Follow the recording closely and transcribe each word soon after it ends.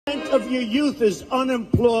of your youth is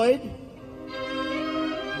unemployed.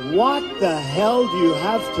 What the hell do you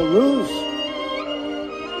have to lose?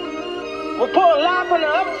 Report live from the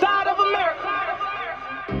other side of America.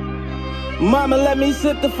 Mama let me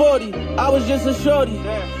sip the 40. I was just a shorty.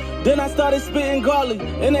 Damn. Then I started spitting garlic,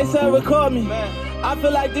 and they said record me. Man. I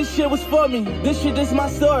feel like this shit was for me. This shit is my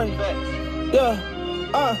story. Yeah,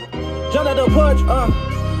 jump at the porch,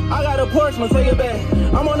 I got a Porsche, man, take it back.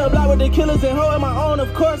 I'm on the block with the killers and holding my own,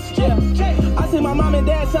 of course. Yeah, I see my mom and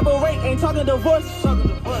dad separate, ain't talking divorce.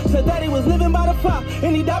 Said daddy was living by the fire,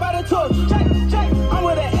 and he died by the torch. I'm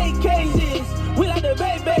where the AKs is, we like the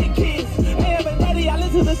baby kids. Ain't but daddy, I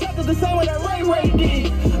listen to something the same way that Ray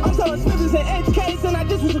did. I'm selling Smiths and HKs, and I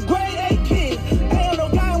just was a grade 8 kid. Ain't no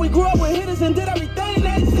guy, we grew up with hitters and did everything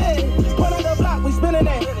they said. Point on the block, we spinning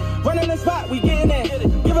that. Running the spot, we getting that.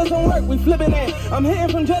 Give us some work, we flipping that. I'm hitting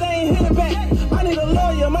from jail, I ain't hitting back. I need a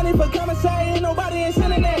lawyer, money for commissary, ain't nobody ain't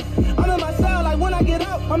sending that. I'm in my cell, like when I get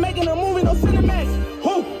out, I'm making a movie, no Cinemax.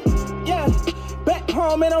 Whoo, yeah. Back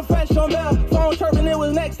home and I'm fresh on bail. Phone chirping, it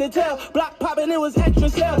was next to tell. Block popping, it was extra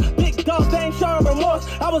cell. Big dog, they ain't showing remorse.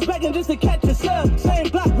 I was begging just to catch a cell. Same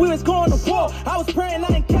block, we was going to war. I was praying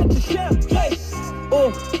I ain't catch a shell. Yeah.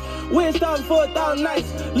 Oh. We ain't starting for 1,000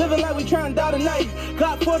 nights. Living like we trying to die tonight.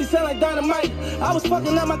 Got 40 sound like dynamite. I was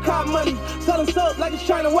fucking up my car money. Selling soap like it's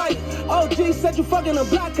China white. OG said you fucking a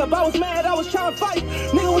block up. I was mad, I was trying to fight.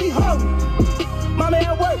 Nigga, we hungry. Mama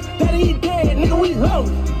at work, daddy he dead. Nigga, we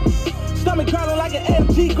hungry. Stomach growling like an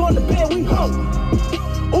MG. Going to bed, we hungry.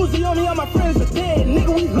 Uzi on me, all my friends are dead.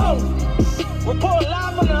 Nigga, we hungry. Report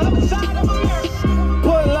live from the other side of America.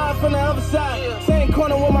 Reporting live from the other side. Same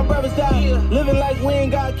corner where my brothers died. Living like we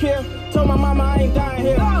ain't got care. Told my mama I ain't dying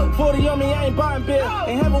here. 40 on me, I ain't buying beer.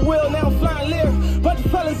 Ain't have a wheel, now I'm flying Lear. Bunch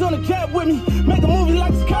of fellas on the jet with me. Make a movie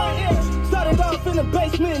like it's current air. Started off in the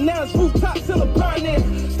basement, now it's rooftops in the pioneer.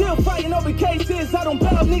 Still fighting over cases. I don't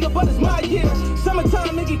bail, nigga, but it's my year.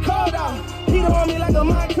 Summertime, it get cold out. Heater on me like a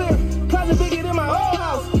mind clear. Closet bigger than my old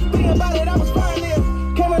house. Thinking about it, I was fine there.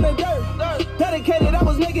 Came in the dirt. Dedicated, I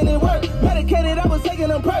was making it work. Medicated, I was taking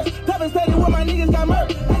them purse. Devastated when my niggas got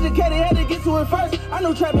murked. Educated, had to get to it first. I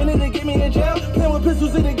knew trapping it'll get me in jail. Playing with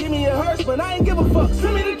pistols, it'll give me a hearse. But I ain't give a fuck,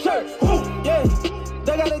 send me to church. Woo, yeah,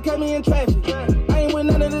 they gotta cut me in traffic. I ain't with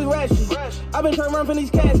none of this ratchet. I've been trying to run from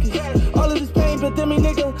these caskets. All of this pain, but then me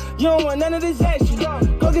nigga, you don't want none of this action.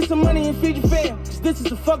 Go get some money and feed your fam, cause this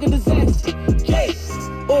is a fucking disaster. Yeah,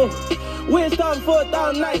 we ain't starting for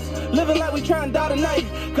 1,000 nights. Living like we trying to die tonight.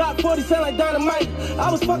 Got 40 sound like dynamite. I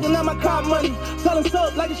was fucking up my car money. Selling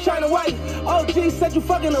soap like it's China white. OG said you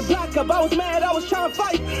fucking a block up. I was mad, I was trying to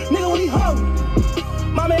fight. Nigga, we hungry.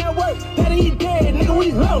 Mama at work, daddy he dead. Nigga,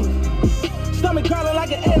 we hungry. Stomach growling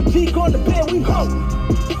like an MG. Going to bed, we hungry.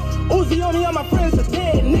 Uzi on me, all my friends are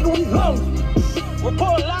dead. Nigga, we hungry.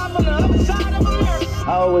 Report live from the other side of America.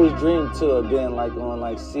 I always dreamed too of being like on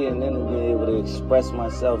like CNN and being able to express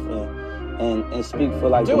myself and speak for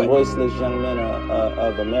like the voiceless young men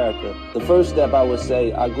of America. The first step I would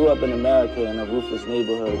say, I grew up in America in a ruthless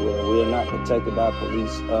neighborhood where we are not protected by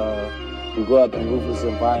police. We grow up in ruthless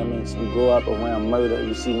environments. We grow up around murder.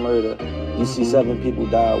 You see murder. You see 7 people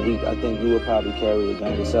die a week. I think you would probably carry a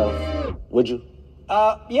gun yourself. Would you?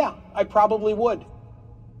 Yeah, I probably would.